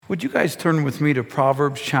Would you guys turn with me to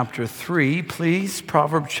Proverbs chapter 3, please?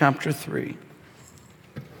 Proverbs chapter 3.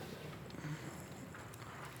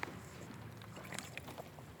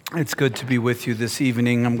 It's good to be with you this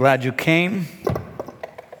evening. I'm glad you came.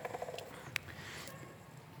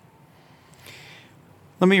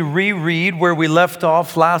 Let me reread where we left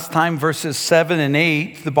off last time, verses 7 and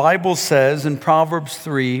 8. The Bible says in Proverbs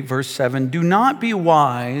 3, verse 7, "Do not be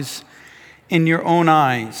wise in your own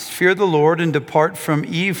eyes. Fear the Lord and depart from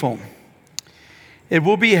evil. It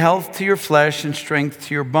will be health to your flesh and strength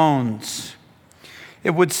to your bones." It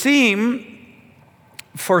would seem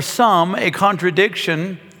for some a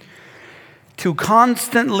contradiction to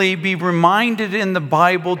constantly be reminded in the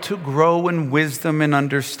Bible to grow in wisdom and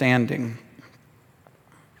understanding,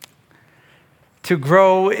 to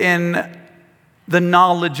grow in the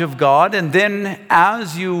knowledge of God. And then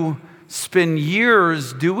as you spend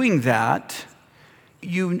years doing that,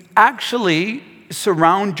 you actually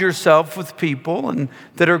surround yourself with people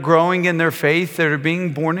that are growing in their faith, that are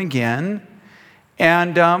being born again.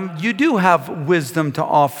 And you do have wisdom to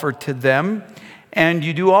offer to them, and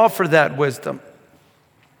you do offer that wisdom.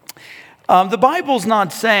 The Bible's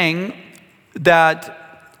not saying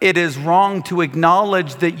that it is wrong to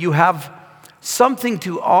acknowledge that you have something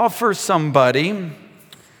to offer somebody.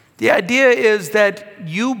 The idea is that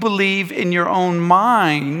you believe in your own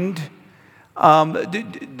mind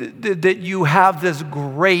that you have this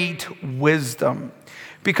great wisdom.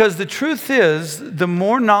 Because the truth is, the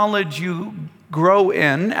more knowledge you grow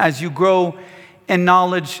in, as you grow in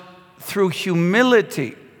knowledge through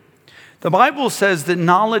humility, the Bible says that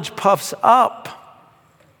knowledge puffs up.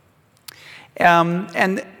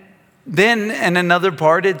 And then in another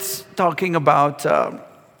part, it's talking about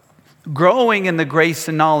growing in the grace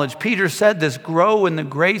and knowledge. Peter said this, "Grow in the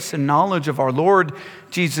grace and knowledge of our Lord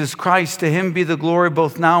Jesus Christ. To him be the glory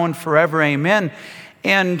both now and forever. Amen."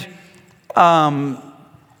 And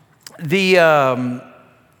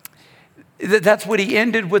that's what he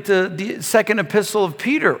ended with the second epistle of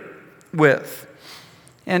Peter with.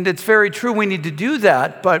 And it's very true, we need to do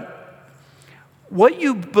that. But what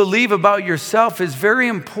you believe about yourself is very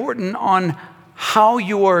important on how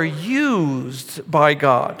you are used by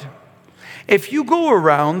God. If you go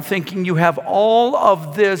around thinking you have all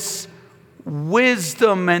of this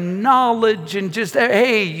wisdom and knowledge and just,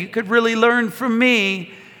 hey, you could really learn from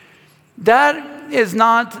me, that is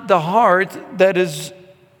not the heart that is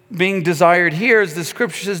being desired here. As the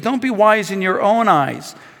scripture says, don't be wise in your own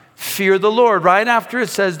eyes. Fear the Lord. Right after it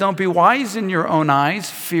says, don't be wise in your own eyes,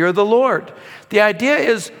 fear the Lord. The idea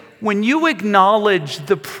is when you acknowledge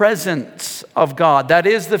the presence of God, that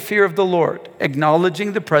is the fear of the Lord,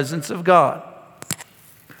 acknowledging the presence of God.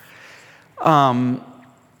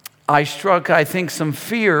 I struck, I think, some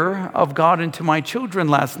fear of God into my children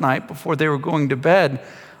last night before they were going to bed.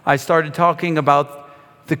 I started talking about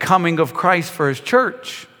the coming of Christ for his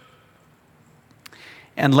church.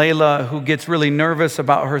 And Layla, who gets really nervous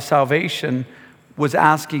about her salvation, was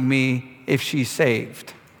asking me if she's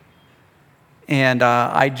saved. And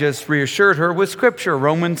I just reassured her with scripture,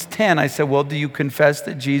 Romans 10. I said, well, do you confess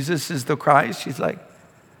that Jesus is the Christ? She's like,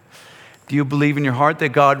 do you believe in your heart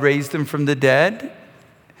that God raised him from the dead?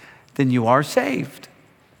 Then you are saved.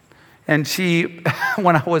 And she,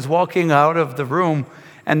 when I was walking out of the room,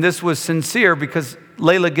 and this was sincere because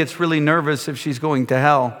Layla gets really nervous if she's going to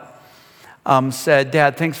hell, said,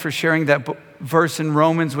 Dad, thanks for sharing that verse in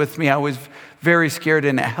Romans with me. I was very scared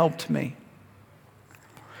and it helped me.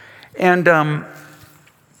 And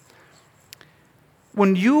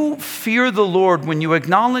when you fear the Lord, when you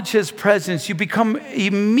acknowledge his presence, you become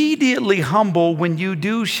immediately humble when you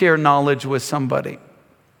do share knowledge with somebody.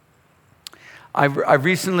 I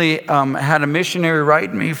recently had a missionary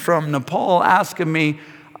write me from Nepal asking me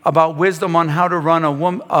about wisdom on how to run a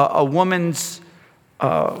woman's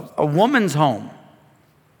home.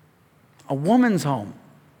 A woman's home.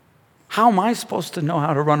 How am I supposed to know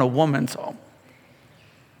how to run a woman's home?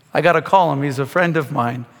 I got to call him. He's a friend of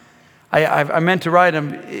mine. I meant to write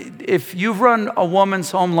him, if you've run a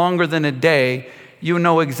woman's home longer than a day, you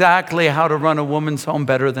know exactly how to run a woman's home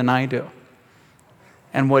better than I do.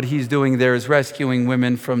 And what he's doing there is rescuing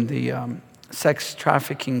women from the sex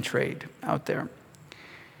trafficking trade out there.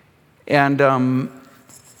 And in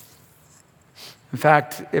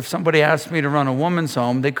fact, if somebody asked me to run a woman's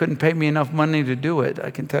home, they couldn't pay me enough money to do it.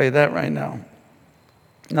 I can tell you that right now.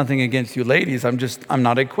 Nothing against you ladies. I'm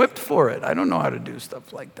not equipped for it. I don't know how to do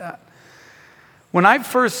stuff like that. When I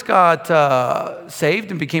first got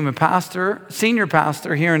saved and became a pastor, senior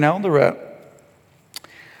pastor here in Eldoret,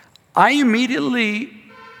 I immediately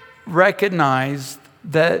recognized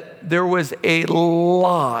that there was a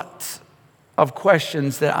lot of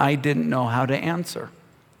questions that I didn't know how to answer.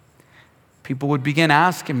 People would begin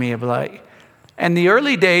asking me, like, in the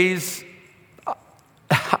early days,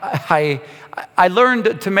 I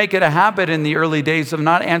learned to make it a habit in the early days of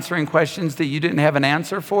not answering questions that you didn't have an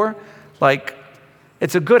answer for. Like,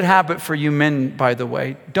 it's a good habit for you men, by the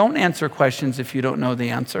way. Don't answer questions if you don't know the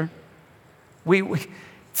answer.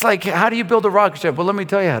 It's like, how do you build a rocket ship? Well, let me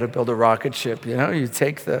tell you how to build a rocket ship. You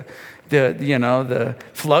take the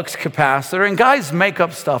flux capacitor, and guys make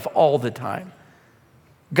up stuff all the time.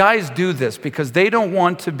 Guys do this because they don't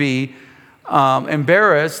want to be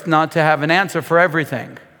embarrassed not to have an answer for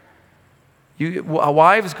everything.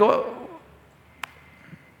 Wives go,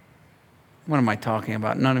 what am I talking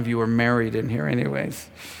about? None of you are married in here anyways.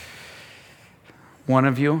 One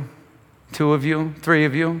of you, two of you, three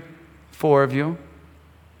of you, four of you,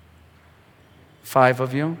 five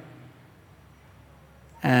of you,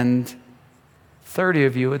 and 30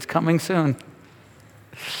 of you. It's coming soon.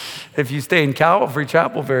 If you stay in Calvary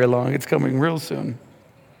Chapel very long, it's coming real soon.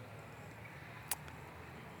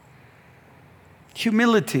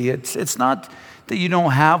 Humility, it's not that you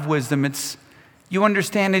don't have wisdom, it's you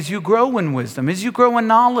understand as you grow in wisdom, as you grow in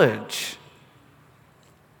knowledge,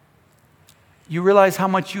 you realize how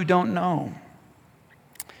much you don't know.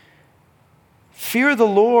 Fear the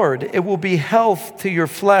Lord, it will be health to your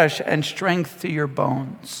flesh and strength to your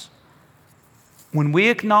bones. When we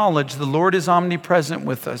acknowledge the Lord is omnipresent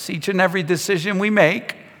with us, each and every decision we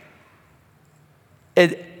make,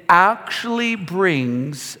 it actually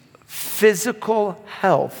brings physical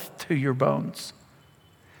health to your bones.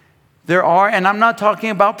 And I'm not talking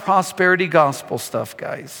about prosperity gospel stuff,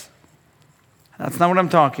 guys. That's not what I'm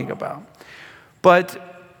talking about.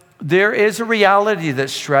 But there is a reality that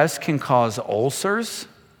stress can cause ulcers,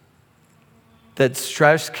 that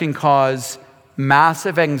stress can cause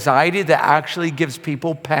massive anxiety that actually gives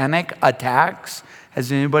people panic attacks.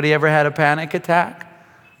 Has anybody ever had a panic attack?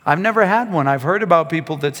 I've never had one. I've heard about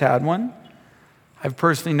people that's had one. I've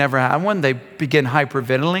personally never had one. They begin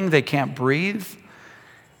hyperventilating. They can't breathe.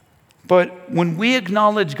 But when we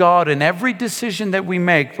acknowledge God in every decision that we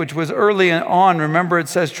make, which was early on, remember it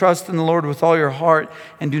says, trust in the Lord with all your heart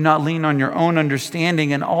and do not lean on your own understanding.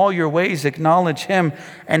 In all your ways acknowledge him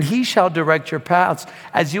and he shall direct your paths.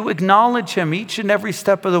 As you acknowledge him each and every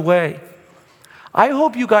step of the way. I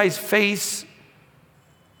hope you guys face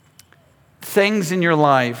things in your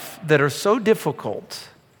life that are so difficult,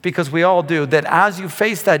 because we all do, that as you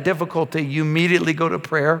face that difficulty, you immediately go to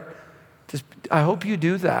prayer. I hope you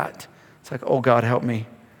do that. It's like, oh God, help me,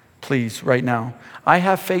 please, right now. I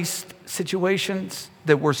have faced situations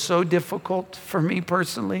that were so difficult for me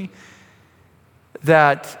personally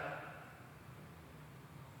that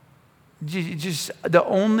just the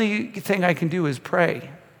only thing I can do is pray.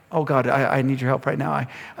 Oh God, I need your help right now.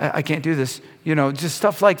 I can't do this. Just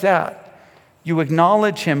stuff like that. You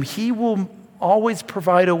acknowledge him. He will always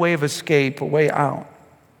provide a way of escape, a way out.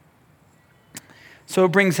 So it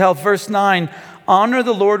brings health. Verse 9, honor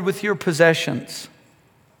the Lord with your possessions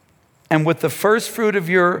and with the first fruit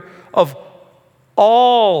of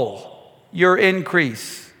all your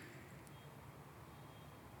increase.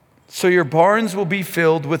 So your barns will be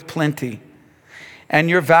filled with plenty and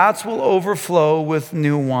your vats will overflow with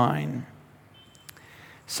new wine.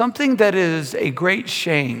 Something that is a great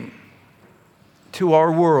shame to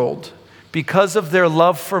our world because of their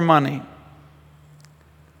love for money,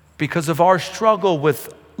 because of our struggle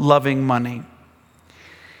with loving money,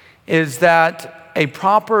 is that a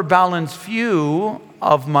proper balanced view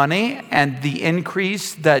of money and the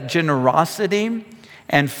increase that generosity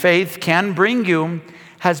and faith can bring you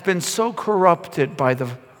has been so corrupted by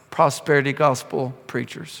the prosperity gospel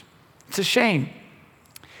preachers. It's a shame,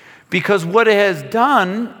 because what it has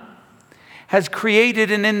done has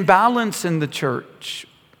created an imbalance in the church.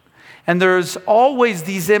 And there's always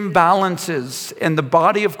these imbalances in the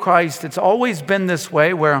body of Christ. It's always been this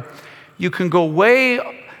way, where you can go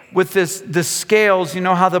way with the scales. You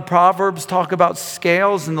know how the Proverbs talk about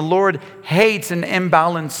scales, and the Lord hates an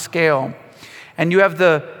imbalanced scale. And you have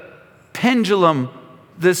the pendulum,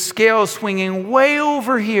 the scale swinging way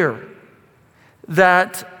over here,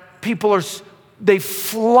 that people they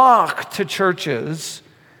flock to churches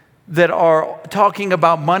that are talking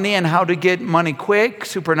about money and how to get money quick,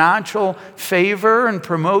 supernatural favor and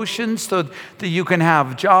promotions so that you can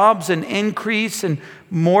have jobs and increase and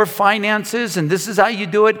more finances, and this is how you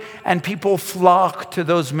do it. And people flock to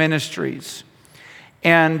those ministries.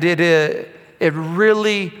 And it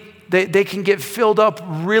really, they can get filled up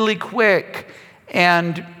really quick.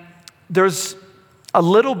 And there's a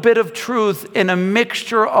little bit of truth in a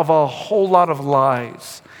mixture of a whole lot of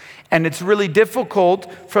lies. And it's really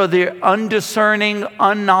difficult for the undiscerning,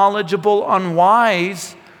 unknowledgeable,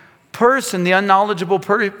 unwise person, the unknowledgeable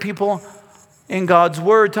people in God's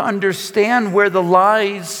Word, to understand where the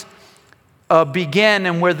lies begin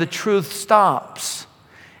and where the truth stops.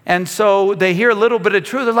 And so they hear a little bit of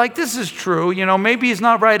truth. They're like, this is true. Maybe he's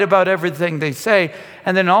not right about everything they say.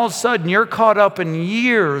 And then all of a sudden, you're caught up in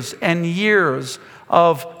years and years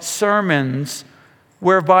of sermons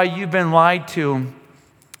whereby you've been lied to.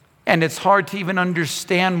 And it's hard to even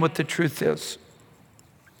understand what the truth is,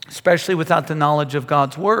 especially without the knowledge of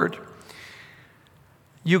God's Word.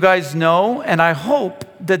 You guys know, and I hope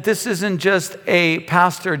that this isn't just a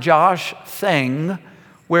Pastor Josh thing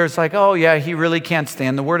where it's like, oh yeah, he really can't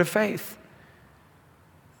stand the word of faith.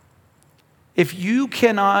 If you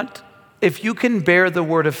can bear the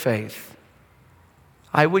word of faith,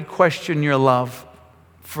 I would question your love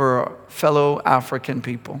for fellow African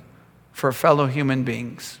people, for fellow human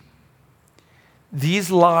beings. These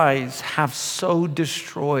lies have so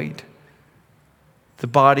destroyed the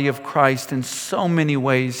body of Christ in so many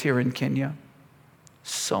ways here in Kenya.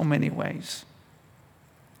 So many ways.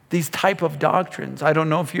 These type of doctrines. I don't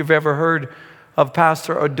know if you've ever heard of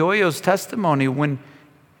Pastor Odoyo's testimony when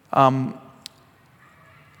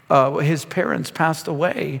his parents passed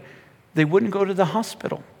away. They wouldn't go to the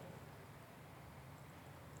hospital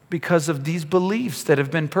because of these beliefs that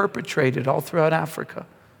have been perpetrated all throughout Africa.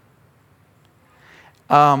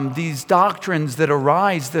 These doctrines that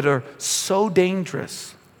arise that are so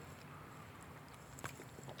dangerous.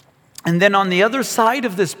 And then on the other side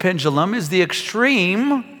of this pendulum is the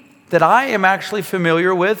extreme that I am actually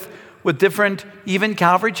familiar with different, even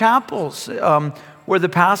Calvary chapels, where the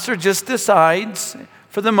pastor just decides,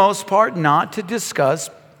 for the most part, not to discuss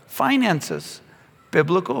finances,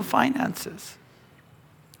 biblical finances.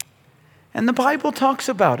 And the Bible talks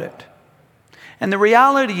about it. And the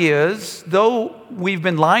reality is, though we've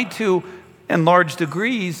been lied to in large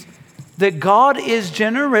degrees, that God is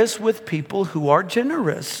generous with people who are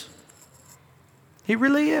generous. He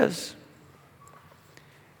really is.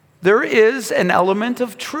 There is an element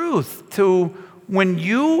of truth to when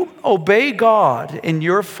you obey God in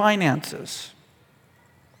your finances.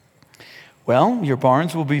 Well, your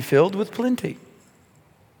barns will be filled with plenty.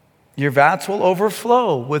 Your vats will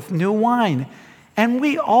overflow with new wine. And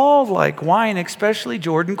we all like wine, especially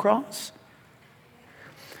Jordan Cross.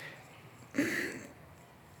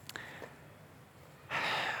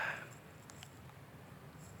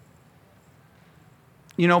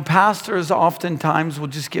 Pastors oftentimes will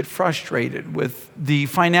just get frustrated with the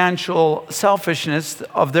financial selfishness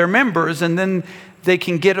of their members, and then they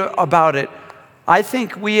can get about it. I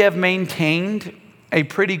think we have maintained a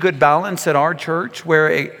pretty good balance at our church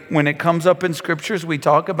where when it comes up in scriptures, we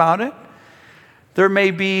talk about it. There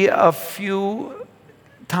may be a few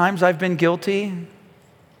times I've been guilty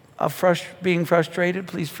of being frustrated.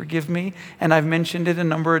 Please forgive me. And I've mentioned it a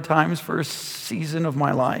number of times for a season of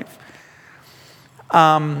my life.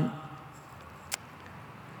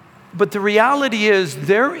 But the reality is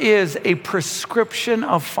there is a prescription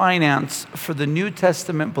of finance for the New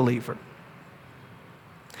Testament believer.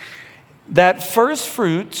 That first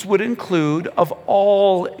fruits would include of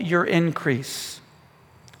all your increase,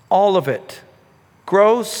 all of it,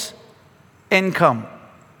 gross income.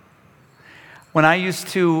 When I used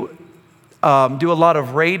to do a lot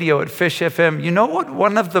of radio at Fish FM, you know what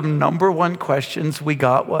one of the number one questions we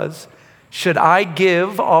got was, should I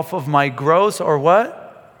give off of my gross or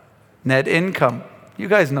what? Net income. You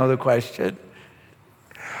guys know the question.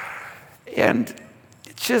 And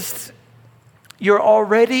it's just, you're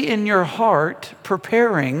already in your heart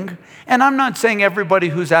preparing. And I'm not saying everybody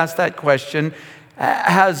who's asked that question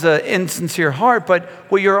has an insincere heart, but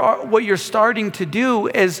what you're starting to do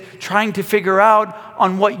is trying to figure out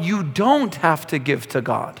on what you don't have to give to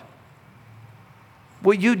God.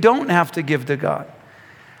 What you don't have to give to God.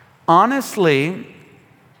 Honestly,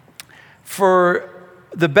 for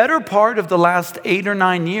the better part of the last 8 or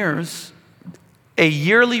 9 years, a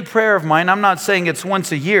yearly prayer of mine, I'm not saying it's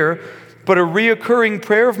once a year, but a reoccurring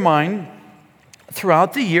prayer of mine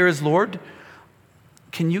throughout the year is, Lord,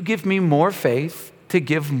 can you give me more faith to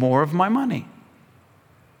give more of my money?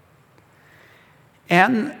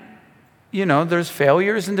 And, there's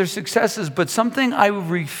failures and there's successes, but something I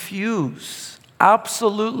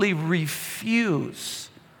absolutely refuse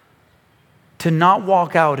to not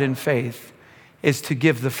walk out in faith is to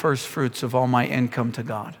give the first fruits of all my income to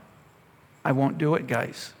God. I won't do it,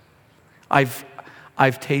 guys. I've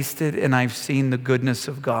tasted and I've seen the goodness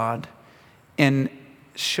of God in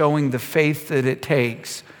showing the faith that it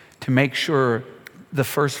takes to make sure the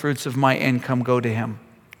first fruits of my income go to Him.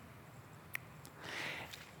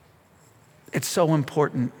 It's so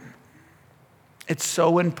important. It's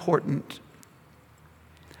so important.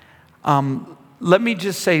 Let me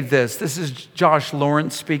just say this. This is Josh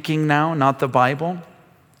Lawrence speaking now, not the Bible.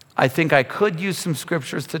 I think I could use some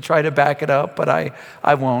scriptures to try to back it up, but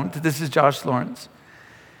I won't. This is Josh Lawrence.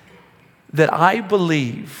 That I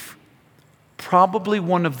believe probably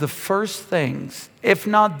one of the first things, if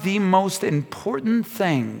not the most important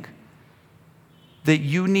thing, that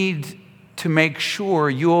you need to make sure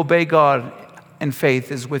you obey God in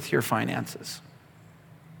faith is with your finances.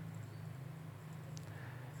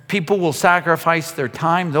 People will sacrifice their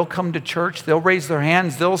time, they'll come to church, they'll raise their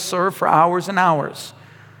hands, they'll serve for hours and hours.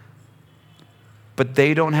 But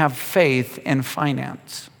they don't have faith in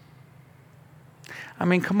finance. I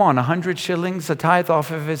mean, come on, 100 shillings, a tithe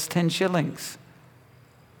off of it is 10 shillings.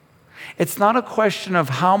 It's not a question of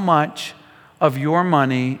how much of your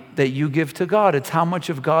money that you give to God. It's how much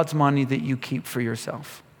of God's money that you keep for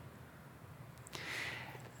yourself.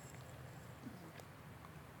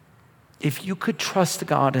 If you could trust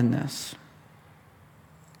God in this,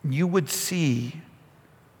 you would see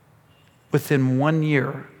within 1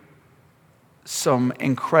 year some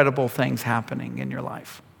incredible things happening in your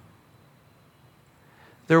life.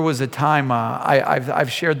 There was a time,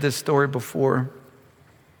 I've shared this story before,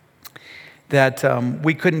 that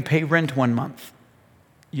we couldn't pay rent 1 month.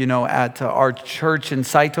 You know, at our church in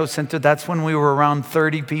Saito Center, that's when we were around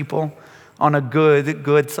 30 people on a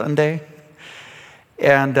good Sunday.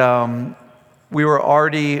 And we were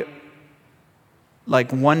already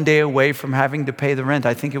like 1 day away from having to pay the rent.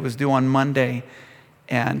 I think it was due on Monday.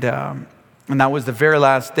 And that was the very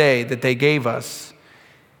last day that they gave us.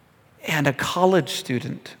 And a college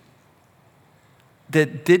student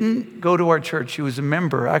that didn't go to our church, she was a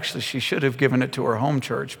member. Actually, she should have given it to her home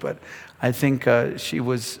church, but I think she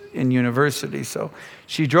was in university. So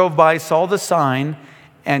she drove by, saw the sign,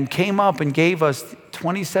 and came up and gave us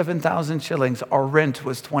 27,000 shillings. Our rent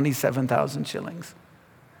was 27,000 shillings.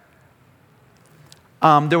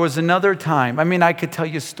 There was another time, I mean, I could tell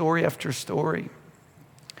you story after story.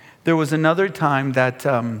 There was another time that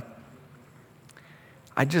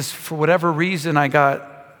I just, for whatever reason, I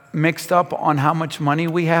got mixed up on how much money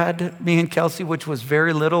we had, me and Kelsey, which was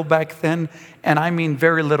very little back then. And I mean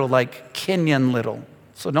very little, like Kenyan little.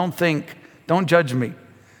 So don't judge me.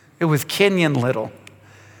 It was Kenyan little.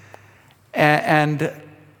 And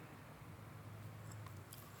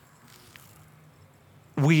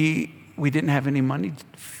we didn't have any money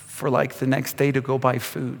for like the next day to go buy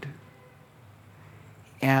food.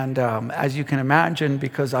 And as you can imagine,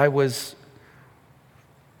 because I was,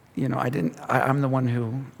 you know, I'm the one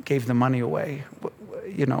who gave the money away,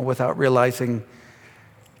 you know, without realizing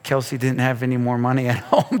Kelsey didn't have any more money at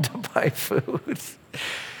home to buy food.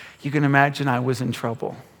 You can imagine I was in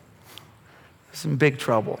trouble. I was in big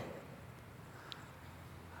trouble.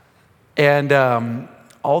 And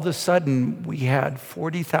all of a sudden, we had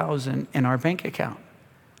 40,000 in our bank account.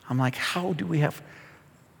 I'm like, how do we have?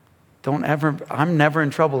 I'm never in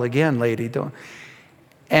trouble again, lady.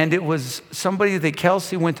 And it was somebody that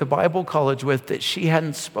Kelsey went to Bible college with that she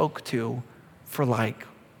hadn't spoke to for like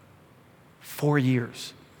 4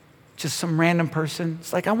 years. Just some random person.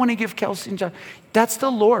 It's like, I want to give Kelsey and John. That's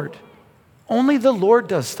the Lord. Only the Lord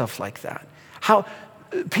does stuff like that.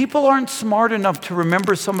 People aren't smart enough to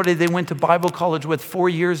remember somebody they went to Bible college with 4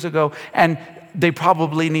 years ago, and they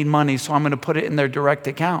probably need money, so I'm going to put it in their direct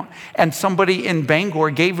account. And somebody in Bangor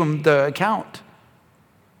gave them the account.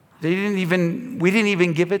 We didn't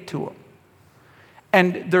even give it to them.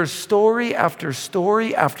 And there's story after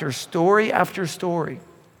story after story after story.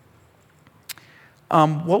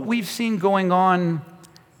 What we've seen going on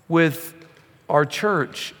with our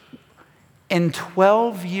church, in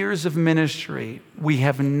 12 years of ministry, we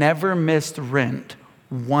have never missed rent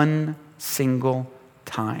one single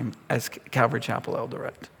time as Calvary Chapel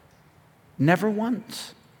Eldoret. Never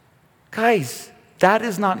once. Guys, that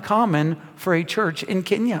is not common for a church in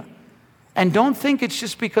Kenya. And don't think it's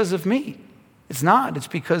just because of me. It's not. It's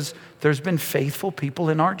because there's been faithful people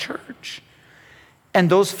in our church. And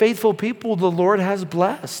those faithful people the Lord has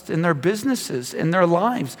blessed in their businesses, in their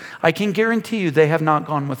lives. I can guarantee you they have not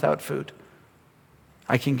gone without food.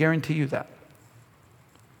 I can guarantee you that.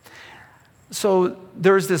 So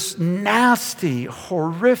there's this nasty,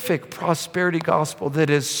 horrific prosperity gospel that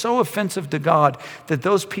is so offensive to God that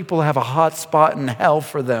those people have a hot spot in hell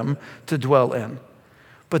for them to dwell in.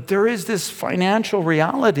 But there is this financial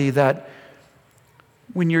reality that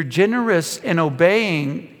when you're generous in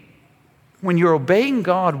obeying, when you're obeying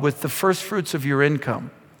God with the first fruits of your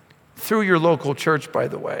income, through your local church, by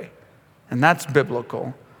the way, and that's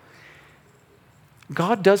biblical,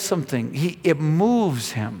 God does something. It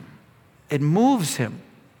moves him. It moves him.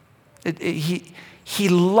 He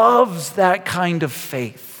loves that kind of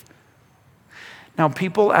faith. Now,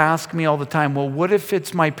 people ask me all the time, well, what if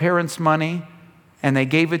it's my parents' money and they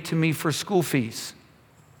gave it to me for school fees?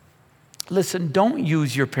 Listen, don't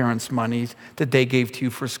use your parents' money that they gave to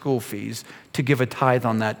you for school fees to give a tithe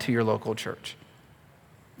on that to your local church.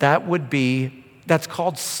 That's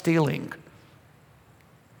called stealing.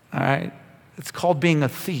 All right? It's called being a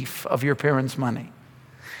thief of your parents' money.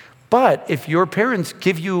 But if your parents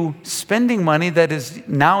give you spending money that is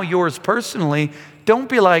now yours personally, don't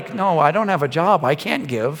be like, no, I don't have a job, I can't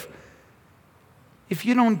give. If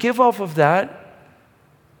you don't give off of that,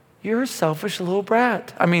 you're a selfish little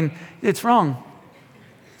brat. I mean, it's wrong.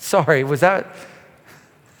 Sorry, was that?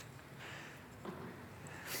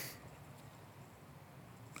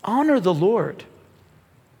 Honor the Lord.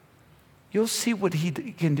 You'll see what he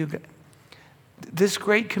can do. This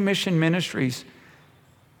Great Commission Ministries,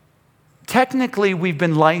 technically we've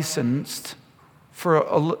been licensed for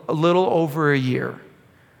a little over a year.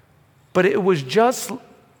 But it was just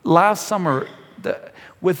last summer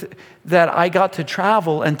that I got to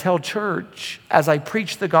travel and tell church as I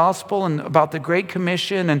preached the gospel and about the Great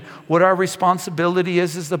Commission and what our responsibility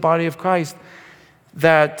is as the body of Christ,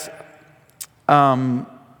 that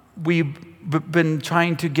we've been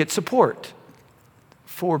trying to get support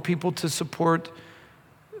for people to support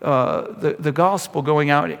the gospel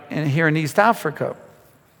going out here in East Africa.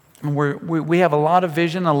 And we have a lot of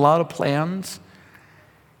vision, a lot of plans.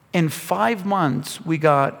 In 5 months, we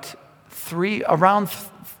got around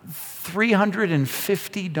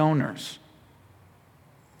 350 donors.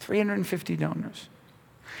 350 donors.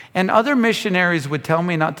 And other missionaries would tell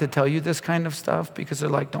me not to tell you this kind of stuff because they're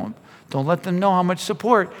like, don't let them know how much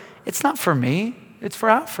support. It's not for me, it's for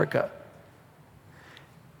Africa.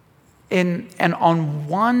 And on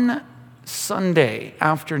one Sunday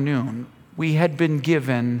afternoon, we had been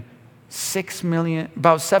given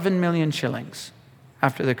about 7 million shillings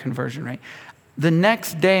after the conversion rate. The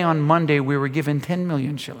next day on Monday, we were given 10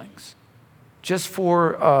 million shillings just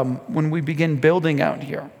for when we begin building out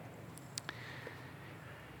here.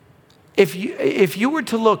 If you were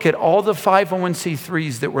to look at all the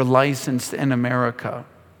 501c3s that were licensed in America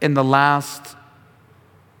in the last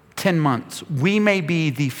 10 months, we may be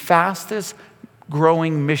the fastest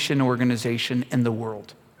growing mission organization in the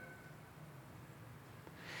world.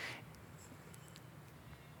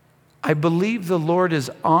 I believe the Lord is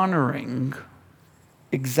honoring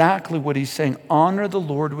exactly what he's saying. Honor the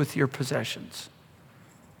Lord with your possessions.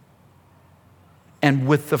 And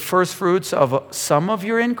with the first fruits of some of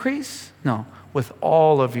your increase? No, with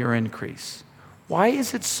all of your increase. Why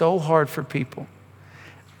is it so hard for people?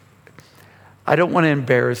 I don't want to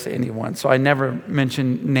embarrass anyone, so I never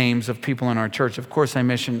mention names of people in our church. Of course, I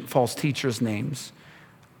mention false teachers' names.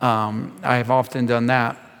 I have often done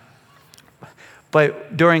that.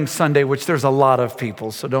 But during Sunday, which there's a lot of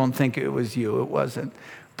people, so don't think it was you, it wasn't.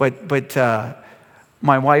 But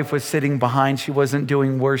my wife was sitting behind, she wasn't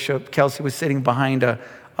doing worship. Kelsey was sitting behind a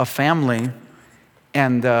family,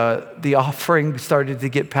 and the offering started to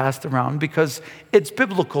get passed around because it's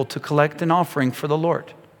biblical to collect an offering for the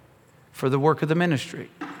Lord, for the work of the ministry,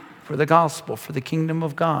 for the gospel, for the kingdom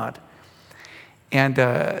of God. And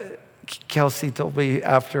Kelsey told me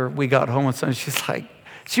after we got home on Sunday, she's like,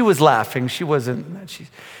 she was laughing. She wasn't.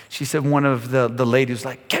 She said one of the ladies was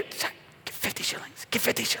like, get 50 shillings. Get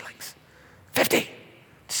 50 shillings. 50.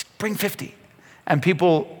 Just bring 50. And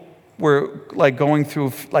people were like going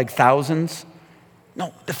through like thousands.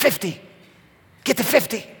 No, the 50. Get the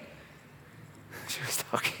 50. She was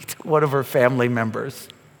talking to one of her family members.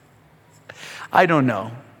 I don't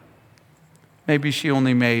know. Maybe she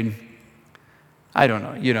only made, I don't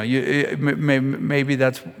know. You know, maybe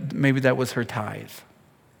that was her tithe.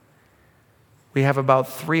 We have about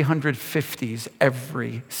 350s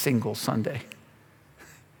every single Sunday.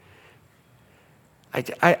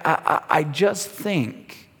 I just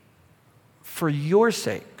think for your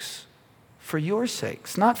sakes,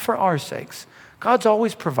 not for our sakes. God's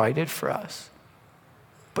always provided for us.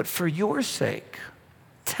 But for your sake,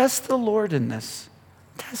 test the Lord in this.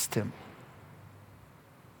 Test him.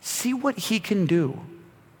 See what he can do.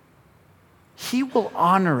 He will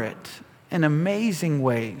honor it in amazing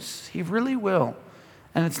ways. He really will.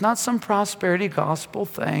 And it's not some prosperity gospel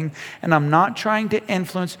thing. And I'm not trying to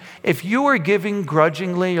influence. If you are giving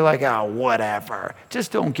grudgingly, you're like, oh, whatever.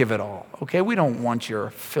 Just don't give it all, okay? We don't want your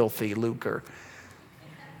filthy lucre.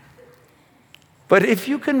 But if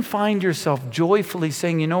you can find yourself joyfully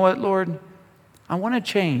saying, you know what, Lord? I want to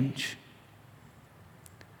change.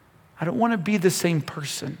 I don't want to be the same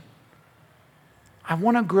person. I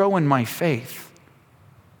want to grow in my faith.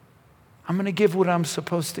 I'm going to give what I'm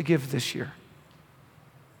supposed to give this year.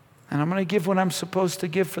 And I'm going to give what I'm supposed to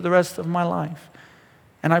give for the rest of my life.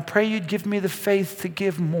 And I pray you'd give me the faith to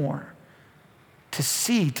give more, to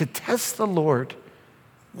see, to test the Lord.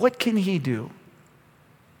 What can he do?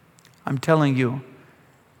 I'm telling you,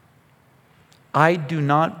 I do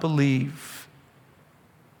not believe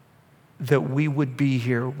that we would be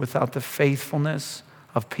here without the faithfulness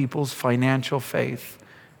of people's financial faith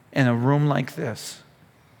in a room like this.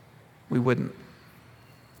 We wouldn't.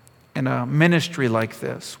 In a ministry like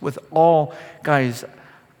this, with all, guys,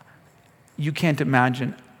 you can't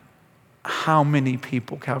imagine how many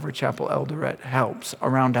people Calvary Chapel Eldoret helps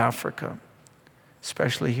around Africa,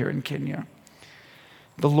 especially here in Kenya.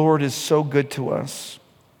 The Lord is so good to us.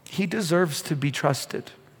 He deserves to be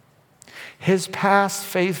trusted. His past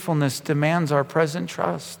faithfulness demands our present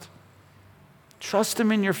trust. Trust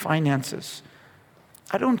him in your finances.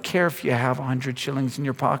 I don't care if you have 100 shillings in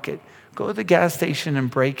your pocket. Go to the gas station and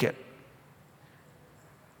break it.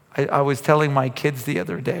 I was telling my kids the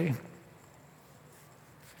other day,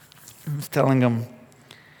 I was telling them,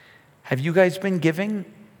 have you guys been giving?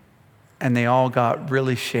 And they all got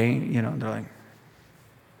really shamed. They're like,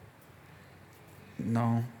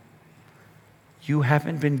 no. You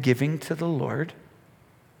haven't been giving to the Lord?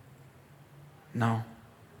 No.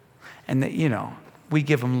 And, we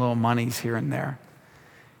give them little monies here and there.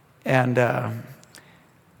 And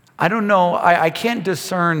I don't know, I can't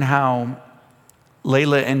discern how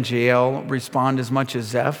Layla and Jael respond as much as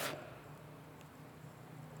Zeph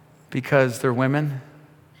because they're women.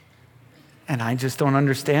 And I just don't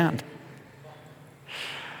understand.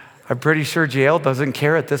 I'm pretty sure Jael doesn't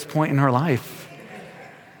care at this point in her life.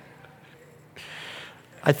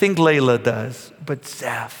 I think Layla does, but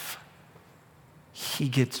Zeph, he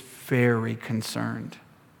gets very concerned.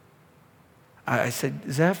 I said,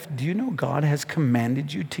 Zeph, do you know God has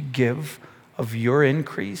commanded you to give of your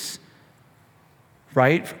increase,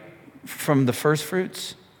 right, from the first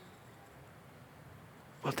fruits?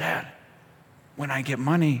 Well, Dad, when I get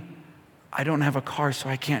money, I don't have a car, so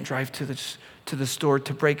I can't drive to the store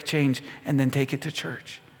to break change and then take it to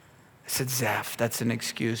church. I said, Zeph, that's an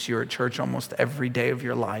excuse. You're at church almost every day of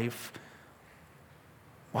your life.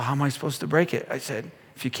 Well, how am I supposed to break it? I said,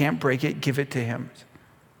 if you can't break it, give it to him.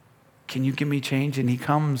 Can you give me change? And he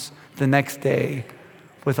comes the next day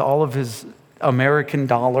with all of his American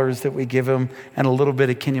dollars that we give him and a little bit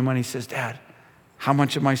of Kenya money. He says, Dad, how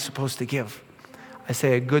much am I supposed to give? I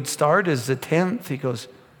say, a good start is the 10th. He goes,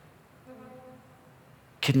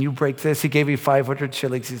 can you break this? He gave me 500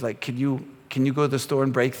 shillings. He's like, can you go to the store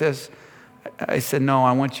and break this? I said, no,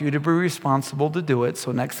 I want you to be responsible to do it.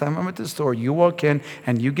 So next time I'm at the store, you walk in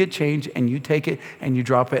and you get change and you take it and you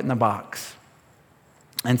drop it in the box.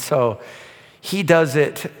 And so he does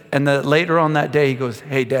it. And later on that day, he goes,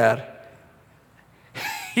 hey, Dad.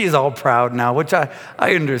 He's all proud now, which I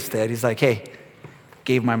understand. He's like, hey,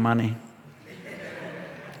 gave my money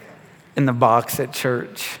in the box at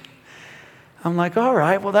church. I'm like, all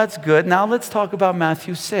right, well, that's good. Now let's talk about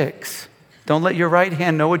Matthew 6. Don't let your right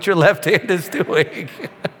hand know what your left hand is doing.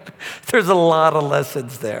 There's a lot of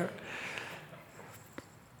lessons there.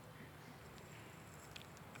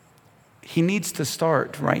 He needs to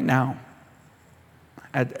start right now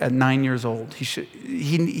at 9 years old.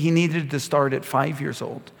 He needed to start at 5 years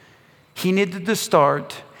old. He needed to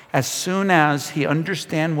start as soon as he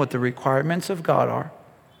understands what the requirements of God are.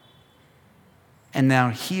 And now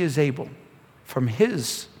he is able, from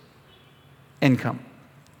his income.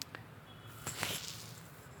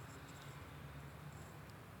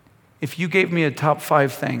 If you gave me a top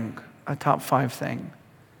five thing,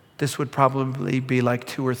 this would probably be like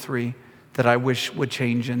 2 or 3 that I wish would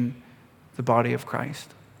change in the body of Christ.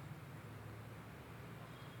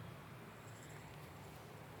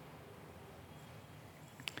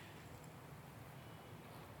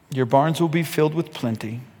 Your barns will be filled with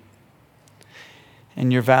plenty,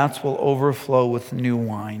 and your vats will overflow with new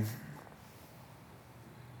wine.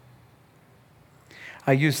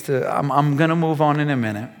 I'm going to move on in a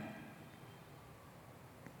minute.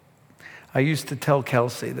 I used to tell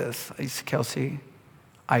Kelsey this. I used to, Kelsey,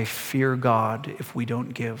 I fear God if we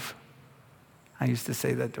don't give. I used to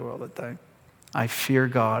say that to her all the time. I fear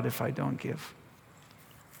God if I don't give.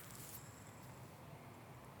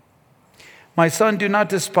 My son, do not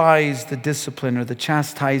despise the discipline or the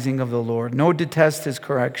chastising of the Lord, nor detest his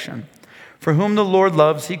correction. For whom the Lord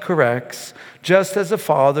loves, he corrects, just as a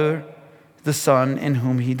father the son in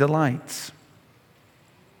whom he delights.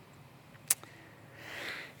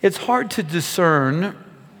 It's hard to discern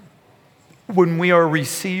when we are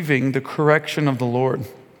receiving the correction of the Lord.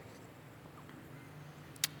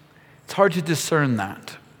 It's hard to discern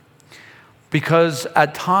that. Because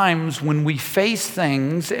at times when we face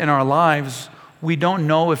things in our lives, we don't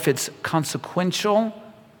know if it's consequential.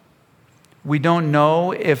 We don't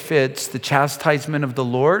know if it's the chastisement of the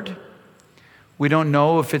Lord. We don't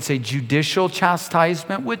know if it's a judicial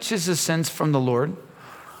chastisement, which is a sense from the Lord.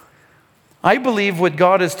 I believe what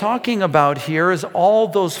God is talking about here is all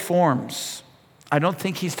those forms. I don't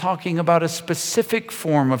think he's talking about a specific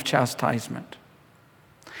form of chastisement.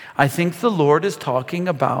 I think the Lord is talking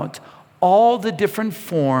about all the different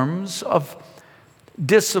forms of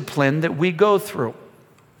discipline that we go through.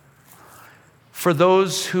 For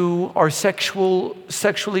those who are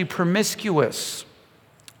sexually promiscuous,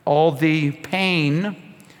 all the pain,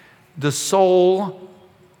 the soul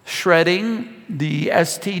shredding, the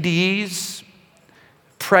STDs,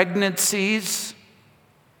 pregnancies,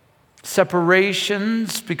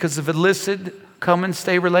 separations because of illicit come and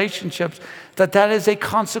stay relationships, that is a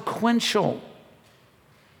consequential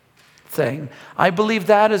thing. I believe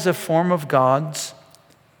that is a form of God's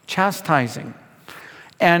chastising.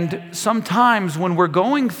 And sometimes when we're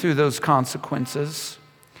going through those consequences,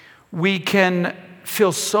 we can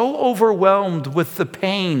feel so overwhelmed with the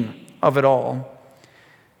pain of it all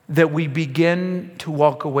that we begin to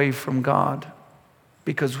walk away from God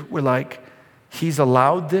because we're like, he's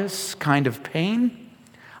allowed this kind of pain.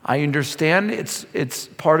 I understand it's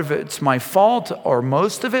part of it, it's my fault, or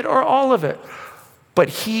most of it, or all of it. But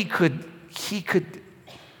he could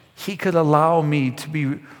allow me to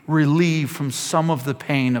be relieved from some of the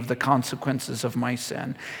pain of the consequences of my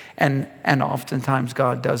sin. And oftentimes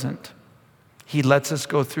God doesn't. He lets us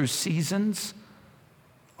go through seasons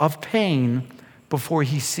of pain before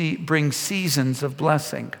he brings seasons of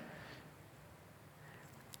blessing.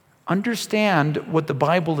 Understand what the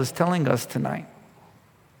Bible is telling us tonight.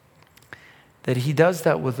 That he does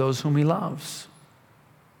that with those whom he loves.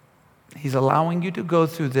 He's allowing you to go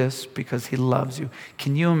through this because he loves you.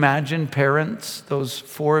 Can you imagine, parents, those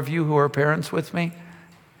 4 of you who are parents with me?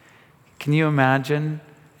 Can you imagine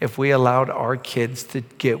if we allowed our kids to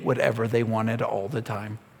get whatever they wanted all the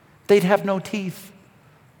time? They'd have no teeth.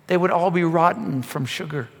 They would all be rotten from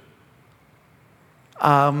sugar.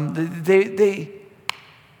 They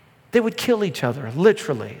would kill each other,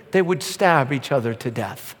 literally. They would stab each other to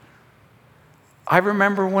death. I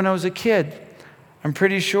remember when I was a kid, I'm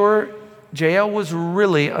pretty sure Jael was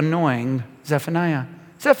really annoying Zephaniah.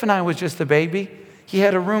 Zephaniah was just a baby. He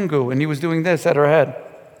had a rungu, and he was doing this at her head,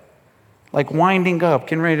 like winding up,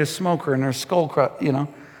 getting ready to smoke her in her skull,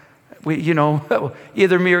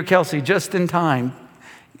 either me or Kelsey, just in time.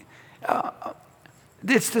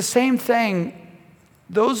 It's the same thing.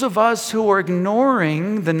 Those of us who are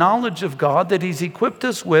ignoring the knowledge of God that he's equipped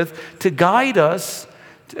us with to guide us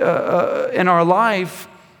in our life,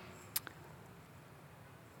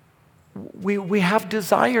 we have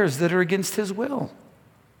desires that are against his will.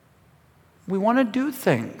 We want to do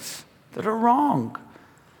things that are wrong.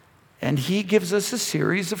 And he gives us a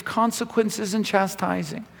series of consequences and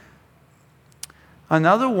chastising.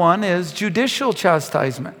 Another one is judicial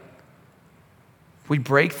chastisement. We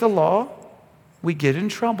break the law, we get in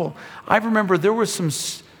trouble. I remember there was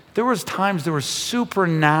times there were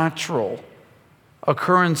supernatural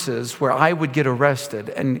occurrences where I would get arrested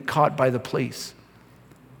and caught by the police.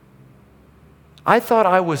 I thought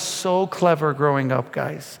I was so clever growing up,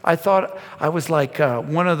 guys. I thought I was like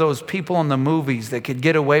one of those people in the movies that could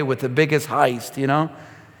get away with the biggest heist, you know?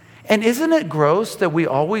 And isn't it gross that we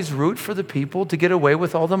always root for the people to get away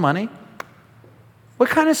with all the money? What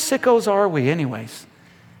kind of sickos are we anyways?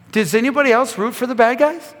 Does anybody else root for the bad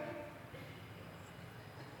guys?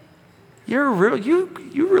 You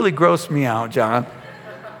really gross me out, John.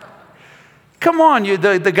 Come on,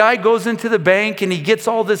 the guy goes into the bank and he gets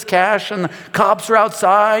all this cash and the cops are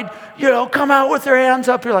outside, come out with their hands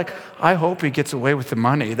up. You're like, I hope he gets away with the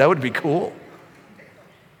money. That would be cool.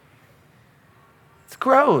 It's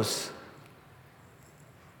gross.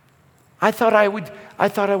 I thought I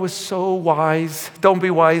was so wise. Don't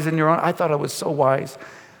be wise in your own. I thought I was so wise.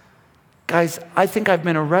 Guys, I think I've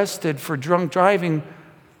been arrested for drunk driving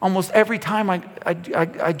almost every time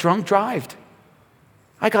I drunk drived.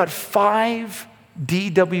 I got 5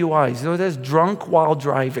 DWIs. That's drunk while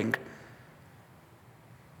driving.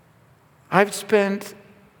 I've spent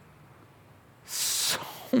so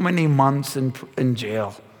many months in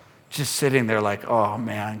jail just sitting there like, oh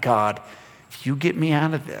man, God, if you get me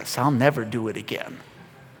out of this, I'll never do it again.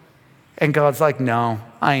 And God's like, no,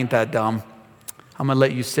 I ain't that dumb. I'm going to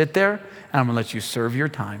let you sit there and I'm going to let you serve your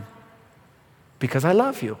time because I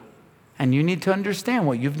love you. And you need to understand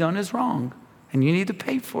what you've done is wrong. And you need to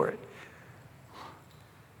pay for it.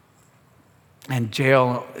 And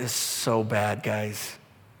jail is so bad, guys.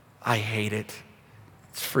 I hate it.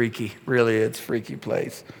 It's freaky. Really, it's a freaky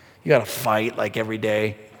place. You got to fight like every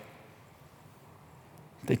day.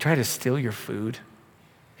 They try to steal your food.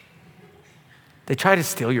 They try to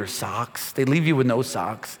steal your socks. They leave you with no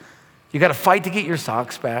socks. You got to fight to get your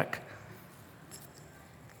socks back.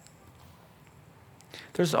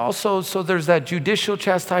 There's also, so there's that judicial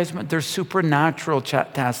chastisement, there's supernatural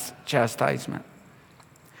chastisement.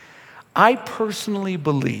 I personally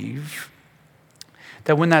believe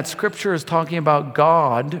that when that scripture is talking about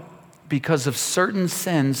God, because of certain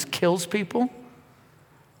sins, kills people,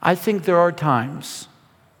 I think there are times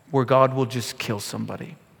where God will just kill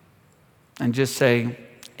somebody and just say,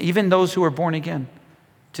 even those who are born again,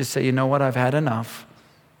 just say, you know what, I've had enough.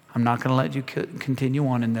 I'm not going to let you continue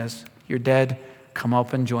on in this. You're dead. Come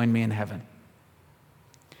up and join me in heaven.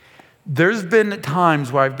 There's been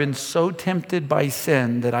times where I've been so tempted by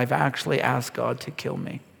sin that I've actually asked God to kill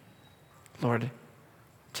me. Lord,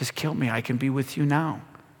 just kill me. I can be with you now.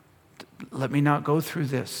 Let me not go through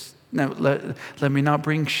this. No, let me not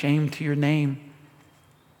bring shame to your name.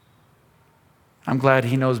 I'm glad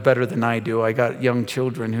he knows better than I do. I got young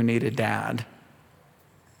children who need a dad.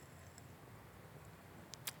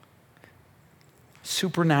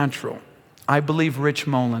 Supernatural. I believe Rich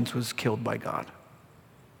Mullins was killed by God.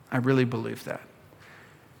 I really believe that.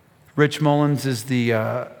 Rich Mullins is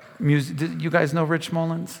the music. You guys know Rich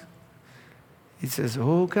Mullins? He says,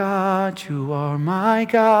 oh God, you are my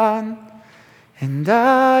God, and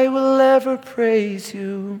I will ever praise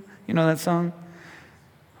you. You know that song?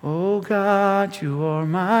 Oh God, you are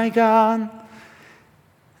my God,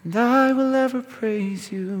 and I will ever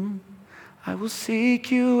praise you. I will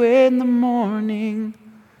seek you in the morning.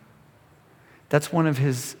 That's one of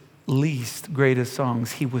his least greatest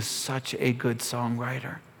songs. He was such a good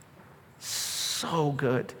songwriter. So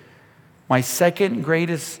good. My second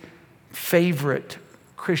greatest favorite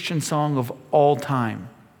Christian song of all time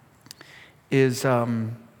is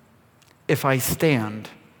If I Stand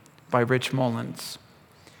by Rich Mullins.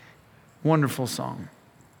 Wonderful song.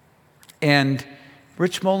 And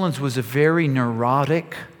Rich Mullins was a very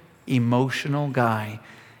neurotic, emotional guy.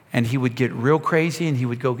 And he would get real crazy and he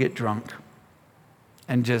would go get drunk.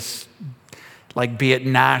 And just like be at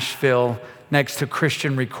Nashville next to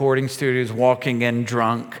Christian recording studios, walking in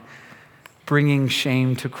drunk, bringing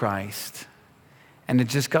shame to Christ. And it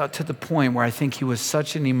just got to the point where I think he was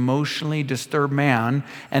such an emotionally disturbed man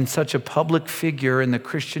and such a public figure in the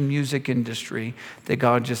Christian music industry that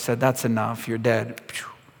God just said, that's enough, you're dead.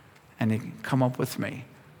 And he come up with me.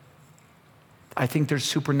 I think there's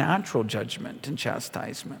supernatural judgment and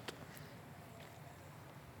chastisement.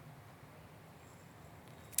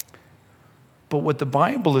 But what the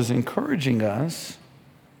Bible is encouraging us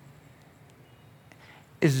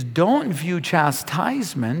is don't view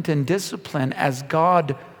chastisement and discipline as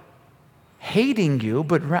God hating you,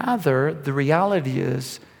 but rather the reality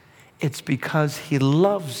is it's because he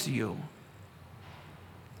loves you.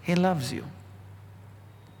 He loves you.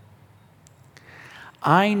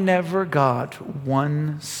 I never got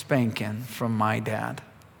one spanking from my dad.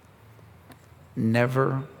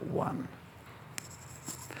 Never one.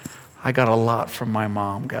 I got a lot from my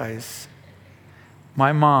mom, guys.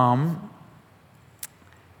 My mom,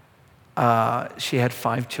 she had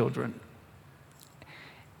 5 children.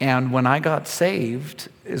 And when I got saved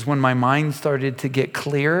is when my mind started to get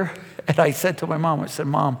clear. And I said to my mom, I said,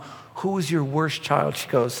 Mom, who was your worst child? She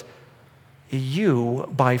goes, you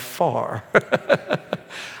by far.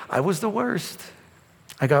 I was the worst.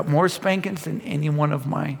 I got more spankings than any one of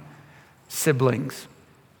my siblings.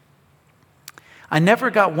 I never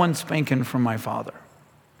got one spanking from my father,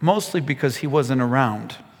 mostly because he wasn't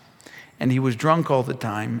around and he was drunk all the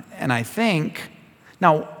time. And I think,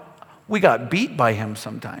 now we got beat by him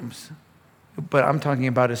sometimes, but I'm talking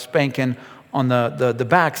about a spanking on the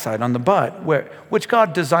backside, on the butt, which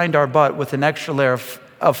God designed our butt with an extra layer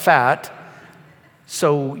of fat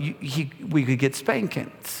so we could get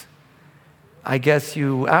spankings. I guess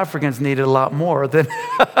you Africans needed a lot more than...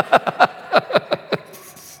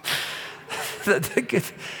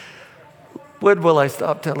 When will I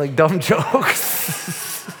stop telling dumb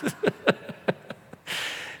jokes?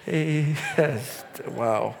 Yes,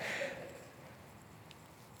 wow.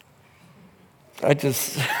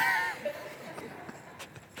 That's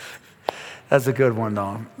a good one,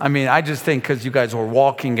 though. I mean, I just think because you guys were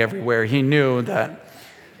walking everywhere, he knew that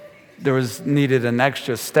there was needed an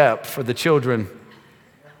extra step for the children.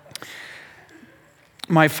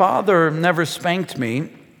 My father never spanked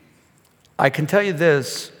me. I can tell you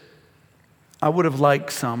this, I would have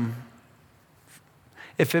liked some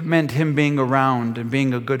if it meant him being around and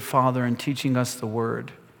being a good father and teaching us the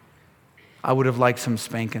word. I would have liked some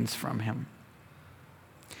spankings from him.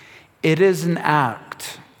 It is an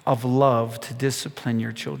act of love to discipline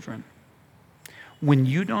your children. When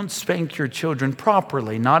you don't spank your children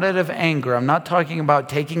properly, not out of anger, I'm not talking about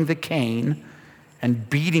taking the cane and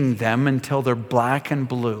beating them until they're black and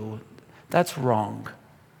blue. That's wrong.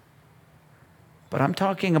 But I'm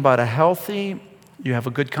talking about a healthy, you have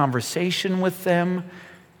a good conversation with them,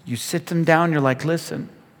 you sit them down, you're like, listen,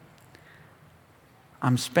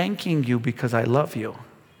 I'm spanking you because I love you.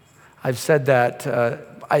 I've said that.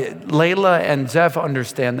 Layla and Zeph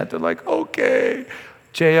understand that. They're like, okay.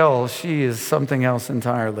 JL, she is something else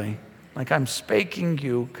entirely. Like, I'm spanking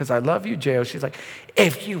you because I love you, JL. She's like,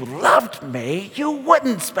 if you loved me, you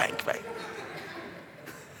wouldn't spank me.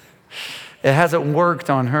 It hasn't worked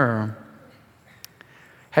on her.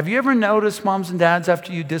 Have you ever noticed, moms and dads,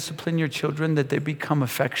 after you discipline your children, that they become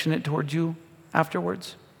affectionate towards you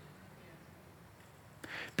afterwards?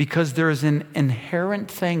 Because there is an inherent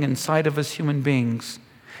thing inside of us human beings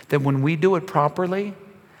that when we do it properly,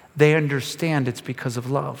 they understand it's because of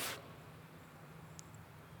love.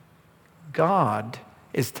 God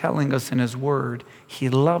is telling us in His Word, He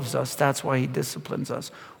loves us. That's why He disciplines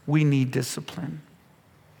us. We need discipline.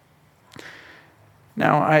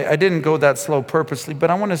 Now, I didn't go that slow purposely, but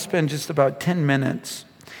I want to spend just about 10 minutes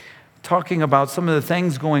talking about some of the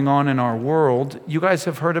things going on in our world. You guys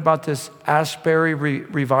have heard about this Ashbury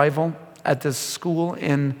revival at this school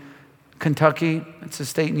in Kentucky. It's a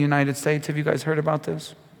state in the United States. Have you guys heard about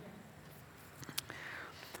this?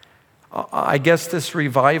 I guess this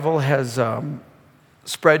revival has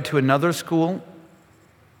spread to another school.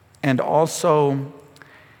 And also,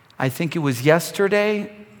 I think it was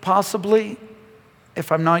yesterday, possibly, if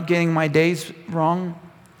I'm not getting my days wrong,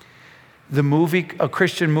 a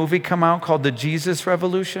Christian movie come out called The Jesus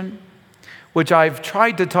Revolution, which I've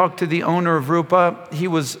tried to talk to the owner of Rupa. He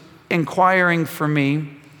was inquiring for me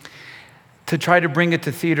to try to bring it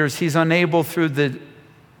to theaters. He's unable through the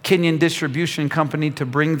Kenyan distribution company to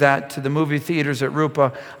bring that to the movie theaters at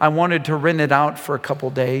Rupa. I wanted to rent it out for a couple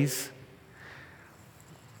days.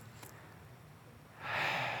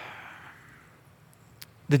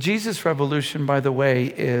 The Jesus Revolution, by the way,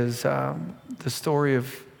 is the story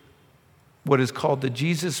of what is called the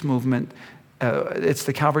Jesus movement. It's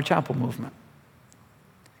the Calvary Chapel movement.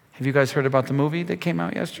 Have you guys heard about the movie that came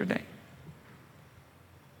out yesterday?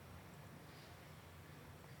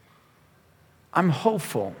 I'm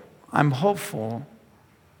hopeful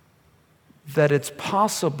that it's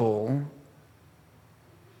possible,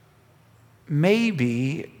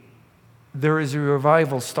 maybe there is a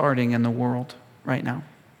revival starting in the world right now.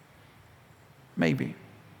 Maybe.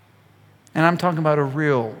 And I'm talking about a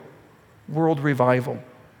real world revival.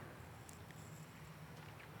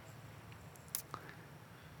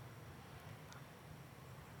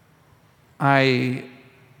 I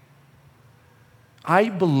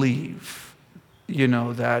believe,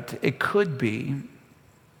 that it could be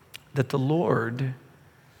that the Lord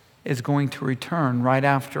is going to return right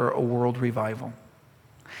after a world revival.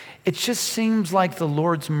 It just seems like the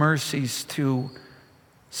Lord's mercies to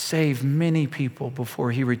save many people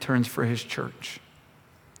before He returns for His church.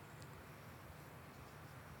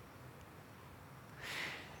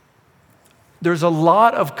 There's a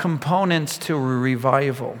lot of components to a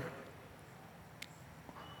revival,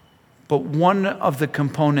 but one of the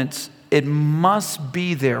components, it must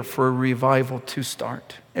be there for a revival to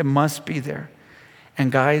start. It must be there.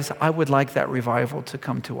 And guys, I would like that revival to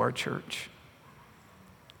come to our church.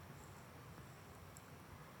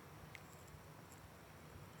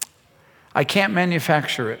 I can't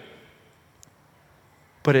manufacture it,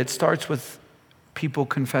 but it starts with people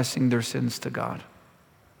confessing their sins to God.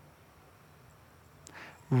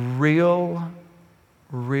 Real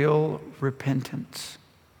repentance.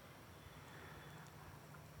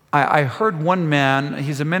 I heard one man,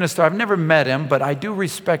 he's a minister, I've never met him, but I do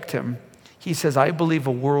respect him. He says, I believe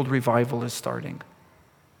a world revival is starting.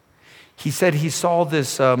 He said he saw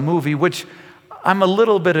this movie, which I'm a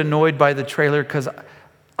little bit annoyed by the trailer because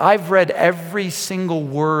I've read every single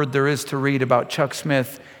word there is to read about Chuck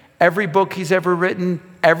Smith, every book he's ever written,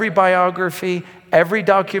 every biography, every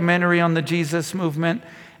documentary on the Jesus movement,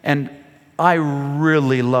 and I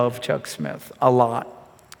really love Chuck Smith a lot.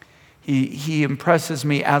 He impresses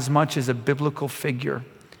me as much as a biblical figure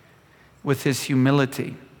with his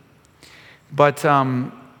humility. But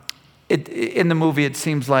in the movie, it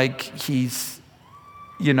seems like he's,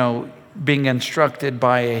 being instructed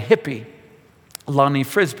by a hippie, Lonnie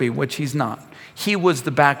Frisbee, which he's not. He was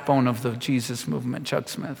the backbone of the Jesus movement, Chuck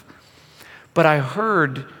Smith. But I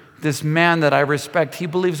heard this man that I respect, he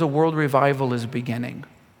believes a world revival is beginning.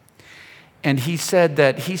 And he said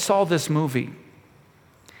that he saw this movie,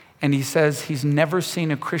 and he says he's never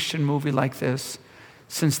seen a Christian movie like this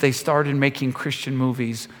since they started making Christian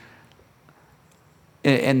movies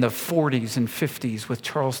in the 40s and 50s with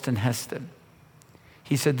Charlton Heston.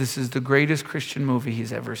 He said this is the greatest Christian movie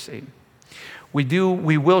he's ever seen.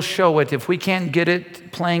 We will show it. If we can't get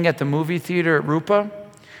it playing at the movie theater at Rupa,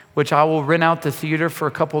 which I will rent out the theater for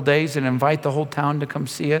a couple days and invite the whole town to come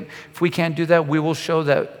see it. If we can't do that, we will show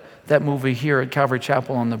that movie here at Calvary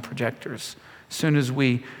Chapel on the projectors. As soon as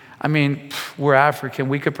we're African,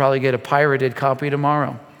 we could probably get a pirated copy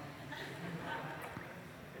tomorrow.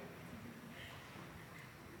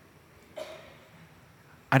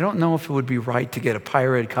 I don't know if it would be right to get a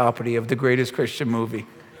pirated copy of the greatest Christian movie.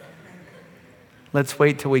 Let's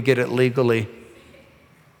wait till we get it legally.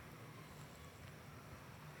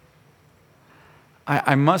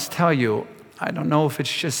 I must tell you, I don't know if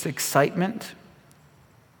it's just excitement.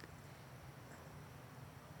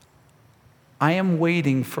 I am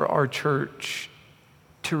waiting for our church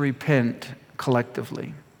to repent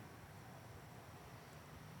collectively.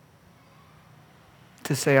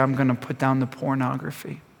 To say, I'm going to put down the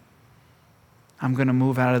pornography. I'm going to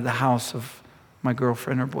move out of the house of my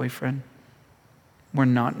girlfriend or boyfriend. We're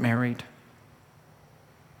not married.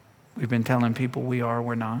 We've been telling people we are,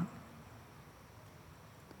 we're not.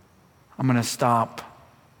 I'm going to stop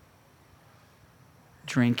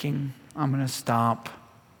drinking. I'm going to stop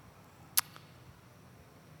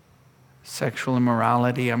sexual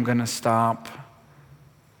immorality. I'm going to stop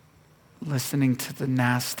listening to the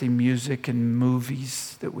nasty music and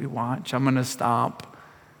movies that we watch. I'm going to stop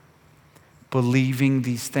believing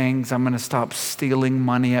these things. I'm going to stop stealing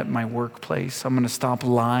money at my workplace. I'm going to stop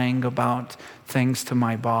lying about things to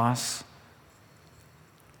my boss.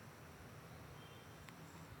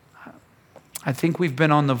 I think we've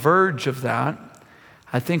been on the verge of that.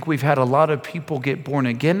 I think we've had a lot of people get born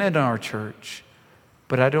again in our church,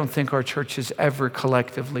 but I don't think our church has ever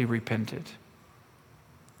collectively repented.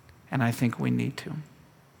 And I think we need to. And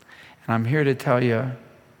I'm here to tell you,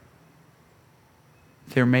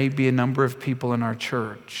 there may be a number of people in our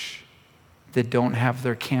church that don't have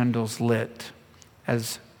their candles lit,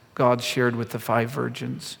 as God shared with the 5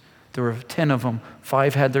 virgins. There were 10 of them.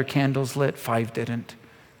 5 had their candles lit, 5 didn't.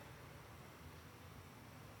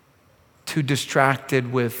 Too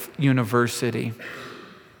distracted with university.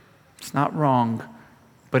 It's not wrong,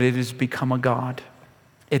 but it has become a god.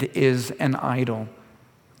 It is an idol.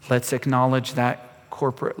 Let's acknowledge that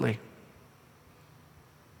corporately.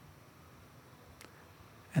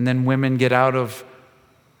 And then women get out of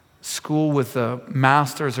school with a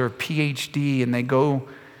master's or a PhD, and they go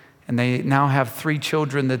and they now have 3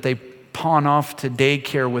 children that they pawn off to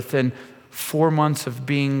daycare within 4 months of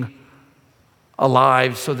being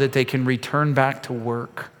alive so that they can return back to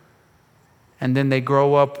work. And then they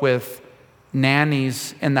grow up with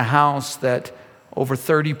nannies in the house that over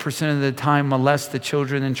 30% of the time molest the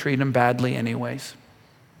children and treat them badly anyways,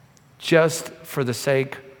 just for the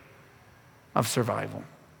sake of survival.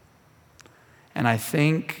 And I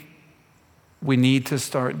think we need to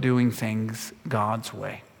start doing things God's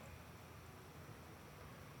way,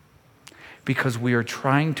 because we are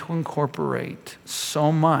trying to incorporate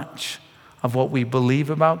so much of what we believe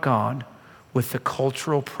about God with the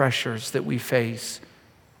cultural pressures that we face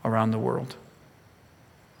around the world.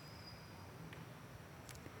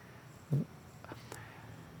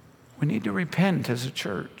 We need to repent as a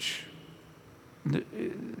church.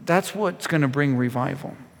 That's what's going to bring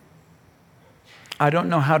revival. I don't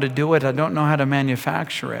know how to do it. I don't know how to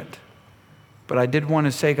manufacture it. But I did want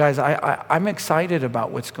to say, guys, I'm excited about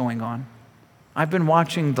what's going on. I've been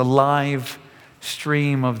watching the live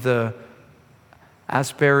stream of the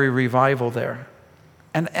Asbury revival there.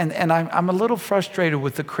 And I'm a little frustrated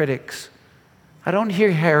with the critics. I don't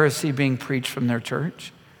hear heresy being preached from their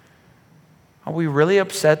church. Are we really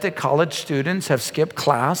upset that college students have skipped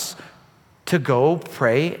class to go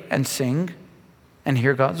pray and sing and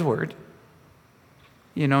hear God's word?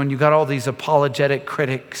 You know, and you got all these apologetic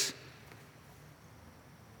critics.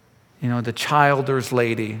 You know, the Childers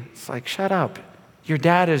lady. It's like, shut up. Your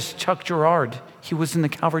dad is Chuck Girard. He was in the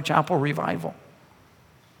Calvary Chapel revival.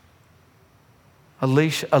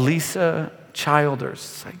 Elisa Childers.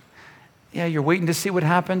 It's like, yeah, you're waiting to see what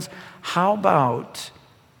happens. How about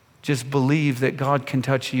just believe that God can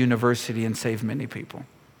touch a university and save many people,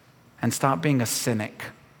 and stop being a cynic?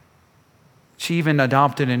 She even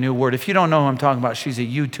adopted a new word. If you don't know who I'm talking about, she's a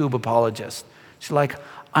YouTube apologist. She's like,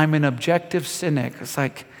 I'm an objective cynic. It's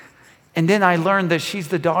like, and then I learned that she's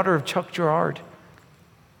the daughter of Chuck Girard.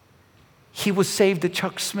 He was saved at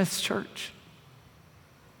Chuck Smith's church.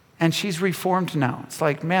 And she's reformed now. It's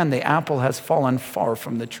like, man, the apple has fallen far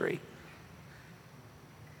from the tree.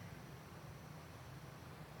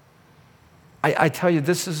 I tell you,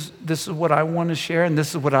 this is what I want to share, and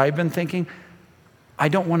this is what I've been thinking. I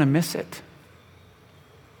don't want to miss it.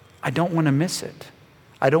 I don't want to miss it.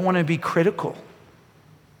 I don't want to be critical.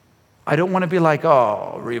 I don't want to be like,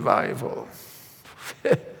 oh, revival.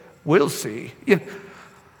 We'll see.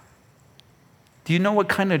 Do you know what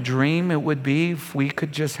kind of dream it would be if we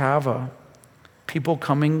could just have people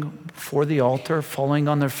coming before the altar, falling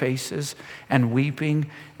on their faces and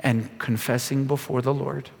weeping and confessing before the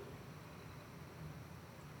Lord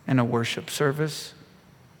in a worship service?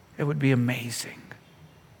 It would be amazing.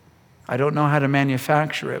 I don't know how to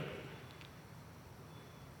manufacture it,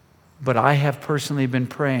 but I have personally been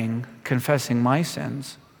praying, confessing my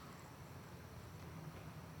sins.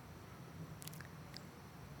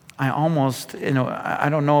 I almost, I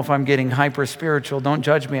don't know if I'm getting hyper spiritual. Don't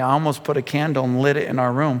judge me. I almost put a candle and lit it in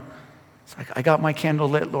our room. It's like, I got my candle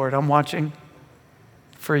lit, Lord. I'm watching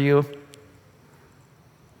for you.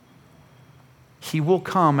 He will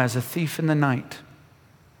come as a thief in the night.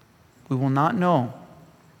 We will not know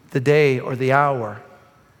the day or the hour,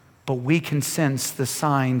 but we can sense the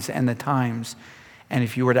signs and the times. And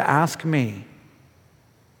if you were to ask me,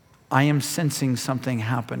 I am sensing something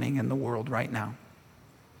happening in the world right now.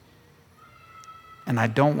 And I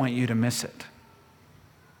don't want you to miss it.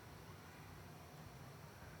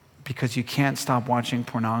 Because you can't stop watching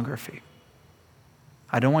pornography.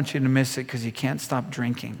 I don't want you to miss it because you can't stop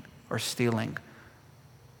drinking or stealing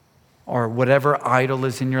or whatever idol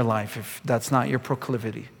is in your life, if that's not your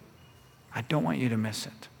proclivity. I don't want you to miss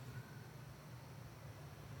it.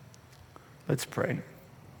 Let's pray.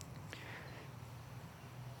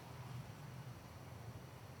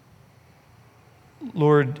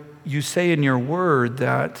 Lord, you say in your word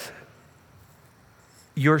that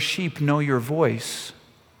your sheep know your voice.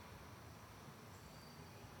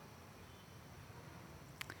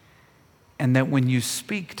 And that when you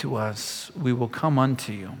speak to us, we will come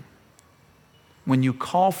unto you. When you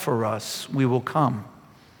call for us, we will come.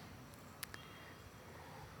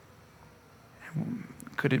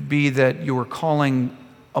 Could it be that you are calling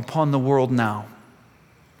upon the world now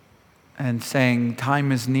and saying,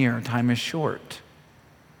 time is near, time is short?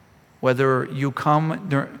 Whether you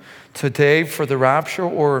come today for the rapture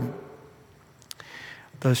or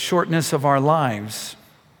the shortness of our lives,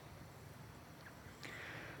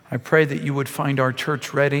 I pray that you would find our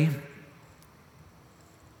church ready,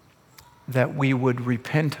 that we would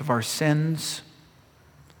repent of our sins,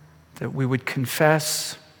 that we would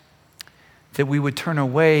confess, that we would turn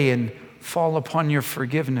away and fall upon your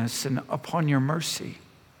forgiveness and upon your mercy,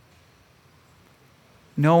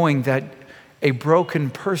 knowing that a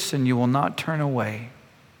broken person you will not turn away,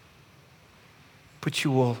 but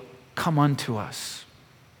you will come unto us.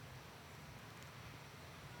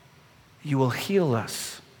 You will heal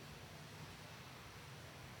us.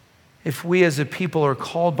 If we as a people are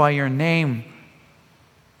called by your name,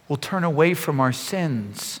 will turn away from our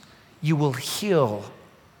sins, you will heal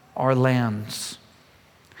our lands.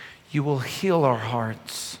 You will heal our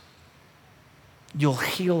hearts. You'll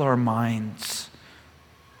heal our minds.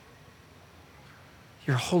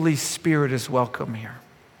 Your Holy Spirit is welcome here.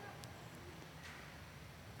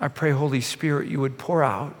 I pray, Holy Spirit, you would pour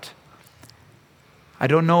out. I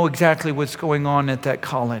don't know exactly what's going on at that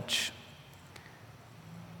college,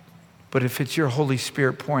 but if it's your Holy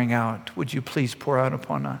Spirit pouring out, would you please pour out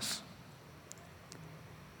upon us?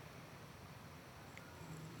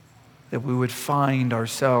 That we would find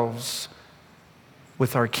ourselves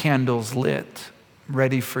with our candles lit,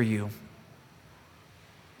 ready for you.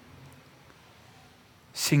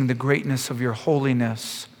 Seeing the greatness of your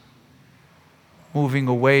holiness, moving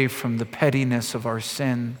away from the pettiness of our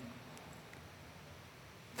sin,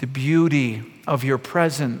 the beauty of your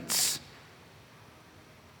presence,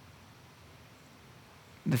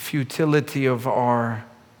 the futility of our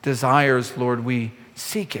desires, Lord, we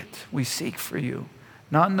seek it. We seek for you,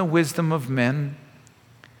 not in the wisdom of men,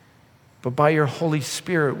 but by your Holy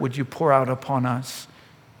Spirit, would you pour out upon us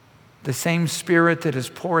the same Spirit that is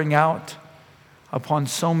pouring out upon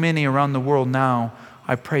so many around the world now.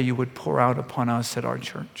 I pray you would pour out upon us at our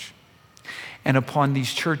church and upon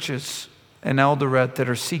these churches in Eldoret that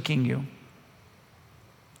are seeking you,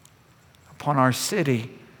 upon our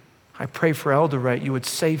city. I pray for Eldoret, you would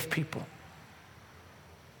save people.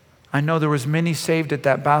 I know there was many saved at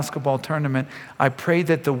that basketball tournament. I pray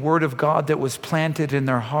that the word of God that was planted in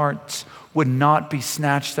their hearts would not be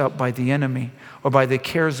snatched up by the enemy or by the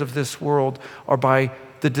cares of this world or by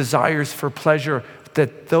the desires for pleasure,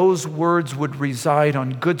 that those words would reside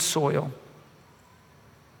on good soil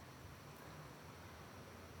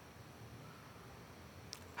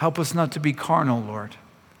Help us not to be carnal, Lord.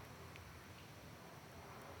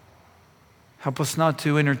 Help us not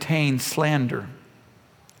to entertain slander,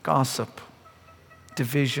 gossip,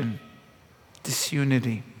 division,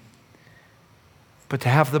 disunity, but to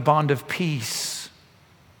have the bond of peace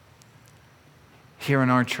here in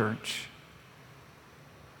our church.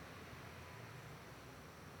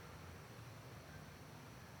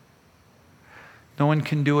 No one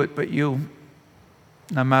can do it but you.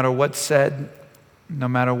 No matter what's said, no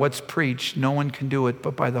matter what's preached, no one can do it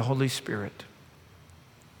but by the Holy Spirit.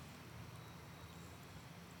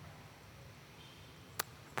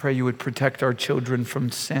 Pray you would protect our children from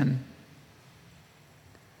sin.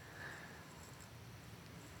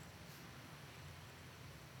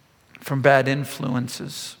 From bad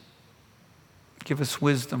influences. Give us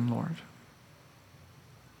wisdom, Lord.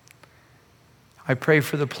 I pray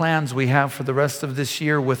for the plans we have for the rest of this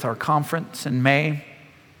year with our conference in May,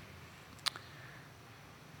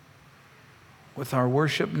 with our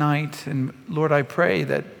worship night. And Lord, I pray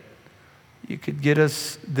that you could get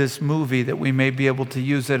us this movie, that we may be able to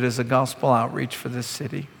use it as a gospel outreach for this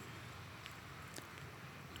city.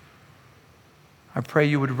 I pray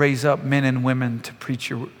you would raise up men and women to preach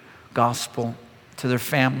your gospel to their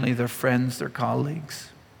family, their friends, their colleagues.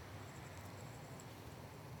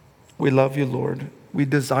 We love you, Lord. We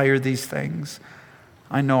desire these things.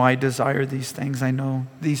 I know I desire these things. I know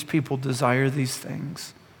these people desire these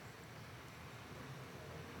things.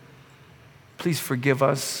 Please forgive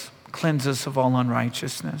us. Cleanse us of all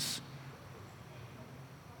unrighteousness.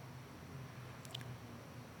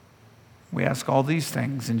 We ask all these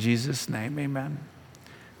things in Jesus' name. Amen.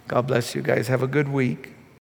 God bless you guys. Have a good week.